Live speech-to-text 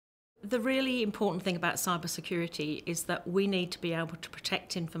The really important thing about cybersecurity is that we need to be able to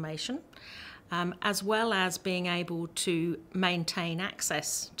protect information, as well as being able to maintain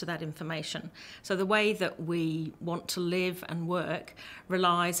access to that information. So the way that we want to live and work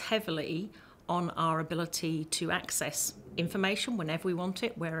relies heavily on our ability to access information whenever we want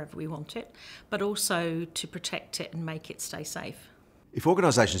it, wherever we want it, but also to protect it and make it stay safe. If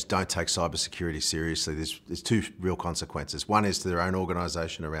organisations don't take cybersecurity seriously, there's two real consequences. One is to their own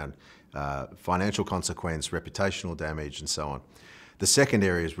organisation around financial consequence, reputational damage and so on. The second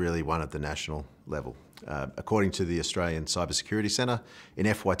area is really one at the national level. According to the Australian Cybersecurity Centre, in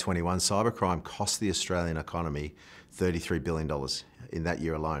FY21, cybercrime cost the Australian economy $33 billion in that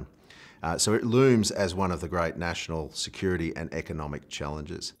year alone. So it looms as one of the great national security and economic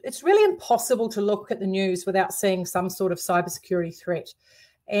challenges. It's really impossible to look at the news without seeing some sort of cybersecurity threat.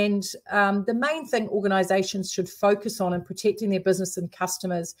 And the main thing organisations should focus on in protecting their business and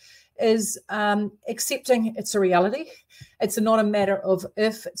customers is accepting it's a reality. It's not a matter of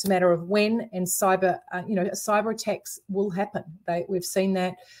if, it's a matter of when. And cyber attacks will happen. We've seen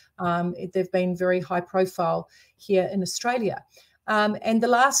that. They've been very high profile here in Australia. And the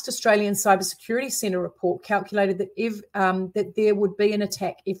last Australian Cybersecurity Centre report calculated that that there would be an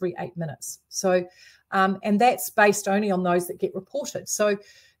attack every 8 minutes. So, and that's based only on those that get reported. So,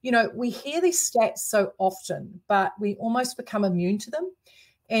 we hear these stats so often, but we almost become immune to them.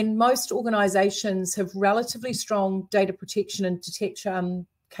 And most organisations have relatively strong data protection and detection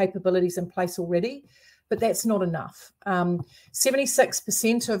capabilities in place already, but that's not enough.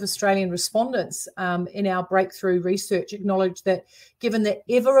 76% of Australian respondents in our breakthrough research acknowledge that given the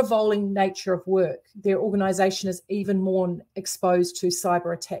ever-evolving nature of work, their organisation is even more exposed to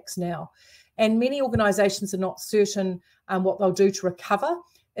cyber attacks now. And many organisations are not certain what they'll do to recover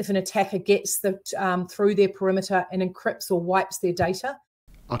if an attacker gets through their perimeter and encrypts or wipes their data.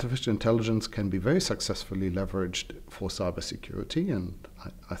 Artificial intelligence can be very successfully leveraged for cybersecurity, and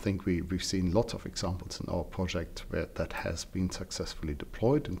I think we've seen lots of examples in our project where that has been successfully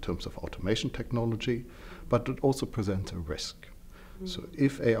deployed in terms of automation technology, but it also presents a risk. So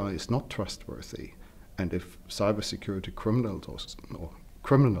if AI is not trustworthy, and if cybersecurity criminals or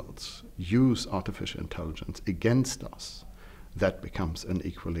criminals use artificial intelligence against us, that becomes an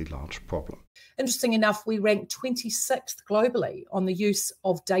equally large problem. Interesting enough, we ranked 26th globally on the use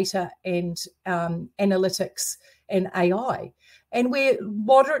of data and analytics and AI. And we're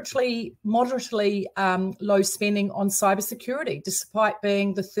moderately low spending on cybersecurity, despite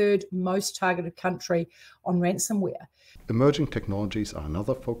being the third most targeted country on ransomware. Emerging technologies are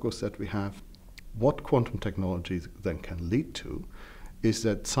another focus that we have. What quantum technologies then can lead to is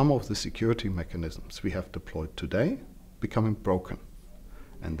that some of the security mechanisms we have deployed today becoming broken.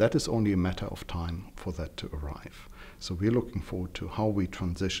 And that is only a matter of time for that to arrive. So we're looking forward to how we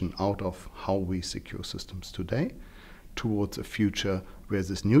transition out of how we secure systems today towards a future where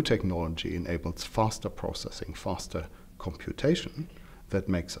this new technology enables faster processing, faster computation that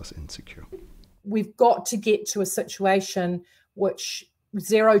makes us insecure. We've got to get to a situation which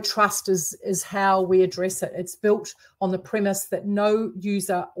zero trust is how we address it. It's built on the premise that no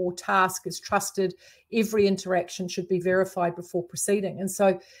user or task is trusted. Every interaction should be verified before proceeding. And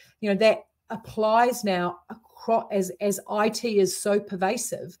so, that applies now across, as IT is so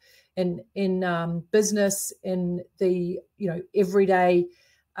pervasive in business, in the everyday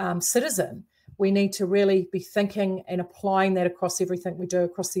citizen. We need to really be thinking and applying that across everything we do,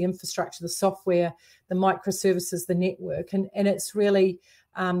 across the infrastructure, the software, the microservices, the network. And it's really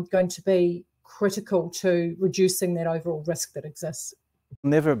going to be critical to reducing that overall risk that exists.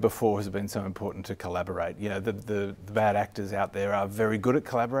 Never before has it been so important to collaborate. The bad actors out there are very good at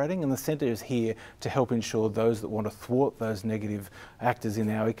collaborating, and the Centre is here to help ensure those that want to thwart those negative actors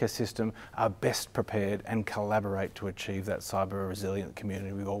in our ecosystem are best prepared and collaborate to achieve that cyber resilient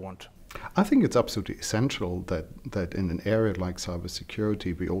community we all want. I think it's absolutely essential that in an area like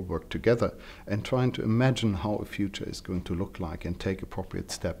cybersecurity we all work together and trying to imagine how a future is going to look like and take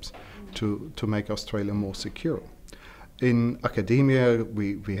appropriate steps to make Australia more secure. In academia,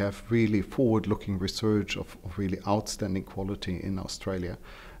 we have really forward-looking research of really outstanding quality in Australia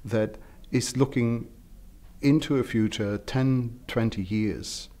that is looking into a future 10, 20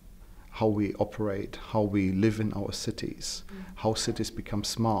 years, how we operate, how we live in our cities, how cities become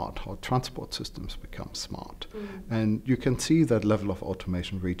smart, how transport systems become smart. And you can see that level of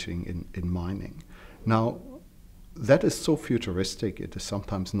automation reaching in mining. Now, that is so futuristic, it is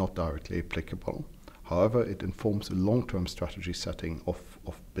sometimes not directly applicable. However, it informs a long-term strategy setting of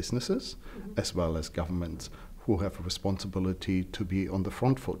businesses as well as governments who have a responsibility to be on the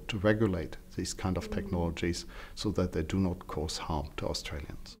front foot to regulate these kind of technologies so that they do not cause harm to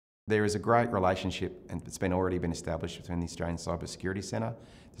Australians. There is a great relationship, and it's already been established between the Australian Cyber Security Centre,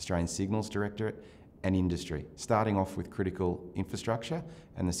 the Australian Signals Directorate and industry, starting off with critical infrastructure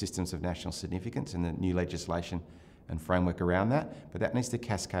and the systems of national significance and the new legislation and framework around that, but that needs to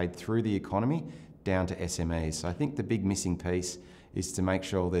cascade through the economy down to SMEs. So I think the big missing piece is to make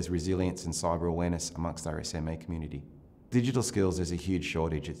sure there's resilience and cyber awareness amongst our SME community. Digital skills, there's a huge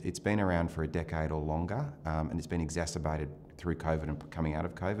shortage. It's been around for a decade or longer, and it's been exacerbated through COVID and coming out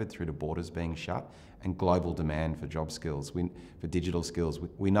of COVID, through the borders being shut, and global demand for job skills, for digital skills.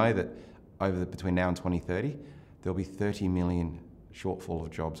 We know that between now and 2030, there'll be 30 million shortfall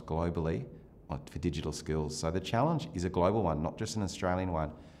of jobs globally for digital skills. So the challenge is a global one, not just an Australian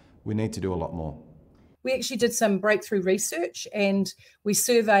one. We need to do a lot more. We actually did some breakthrough research and we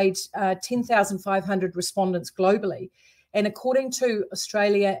surveyed 10,500 respondents globally. And according to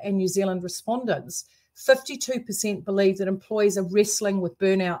Australia and New Zealand respondents, 52% believe that employees are wrestling with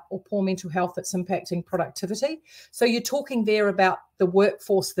burnout or poor mental health that's impacting productivity. So you're talking there about the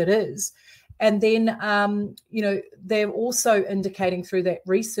workforce that is. And then, they're also indicating through that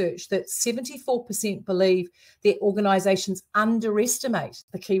research that 74% believe that organisations underestimate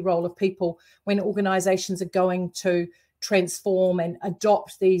the key role of people when organisations are going to transform and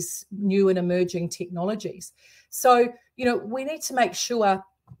adopt these new and emerging technologies. So, we need to make sure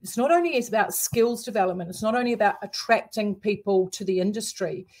it's not only about skills development, it's not only about attracting people to the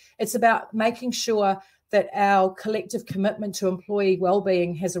industry, it's about making sure that our collective commitment to employee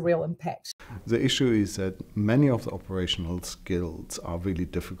well-being has a real impact. The issue is that many of the operational skills are really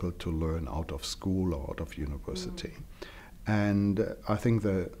difficult to learn out of school or out of university. And I think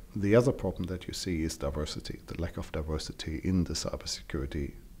the other problem that you see is diversity, the lack of diversity in the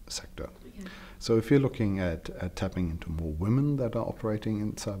cybersecurity sector. So if you're looking at tapping into more women that are operating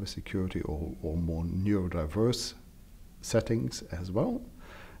in cybersecurity or more neurodiverse settings as well,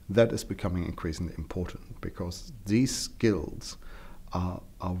 that is becoming increasingly important because these skills are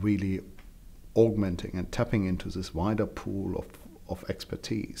really augmenting and tapping into this wider pool of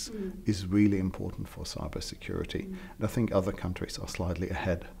expertise is really important for cybersecurity. And I think other countries are slightly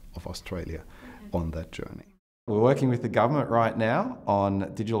ahead of Australia on that journey. We're working with the government right now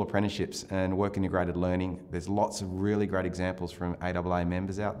on digital apprenticeships and work integrated learning. There's lots of really great examples from AAA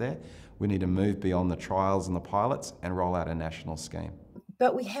members out there. We need to move beyond the trials and the pilots and roll out a national scheme.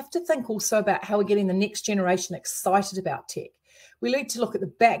 But we have to think also about how we're getting the next generation excited about tech. We need to look at the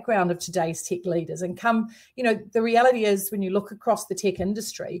background of today's tech leaders and the reality is when you look across the tech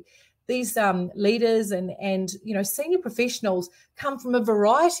industry, these leaders and senior professionals come from a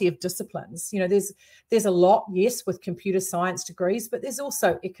variety of disciplines. There's a lot, yes, with computer science degrees, but there's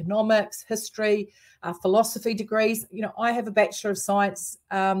also economics, history, philosophy degrees. I have a Bachelor of Science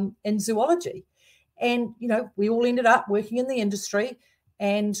in zoology, and we all ended up working in the industry.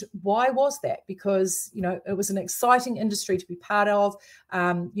 And why was that? Because, it was an exciting industry to be part of.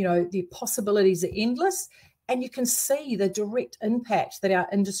 The possibilities are endless. And you can see the direct impact that our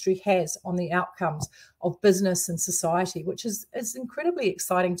industry has on the outcomes of business and society, which is incredibly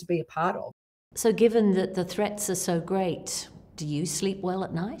exciting to be a part of. So given that the threats are so great, do you sleep well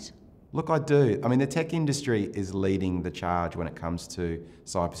at night? Look, I do. I mean, the tech industry is leading the charge when it comes to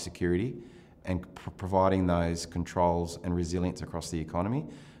cybersecurity and providing those controls and resilience across the economy.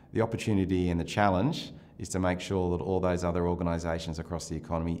 The opportunity and the challenge is to make sure that all those other organisations across the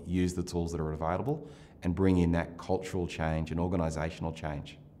economy use the tools that are available and bring in that cultural change and organisational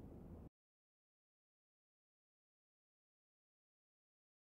change.